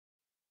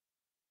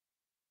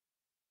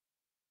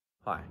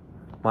Hi,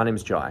 my name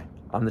is Jai.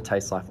 I'm the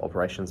Tastelife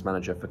Operations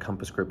Manager for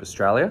Compass Group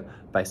Australia,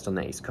 based on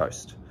the East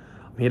Coast.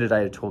 I'm here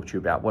today to talk to you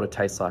about what a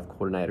Tastelife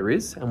Coordinator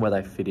is and where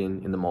they fit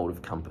in the mould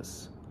of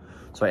Compass.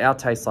 So our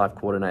Tastelife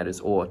Coordinators,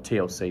 or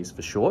TLCs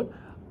for short,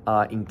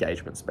 are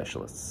engagement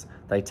specialists.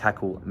 They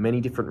tackle many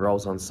different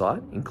roles on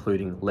site,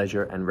 including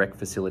leisure and rec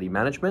facility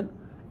management,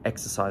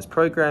 exercise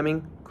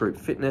programming, group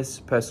fitness,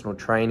 personal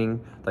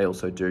training. They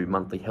also do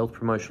monthly health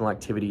promotional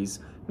activities,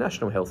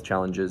 national health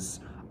challenges,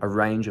 a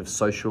range of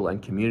social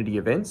and community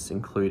events,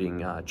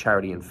 including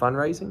charity and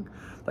fundraising.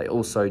 They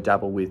also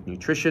dabble with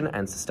nutrition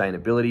and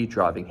sustainability,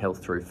 driving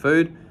health through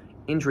food,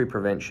 injury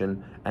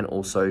prevention, and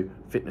also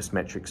fitness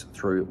metrics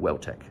through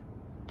WellTech.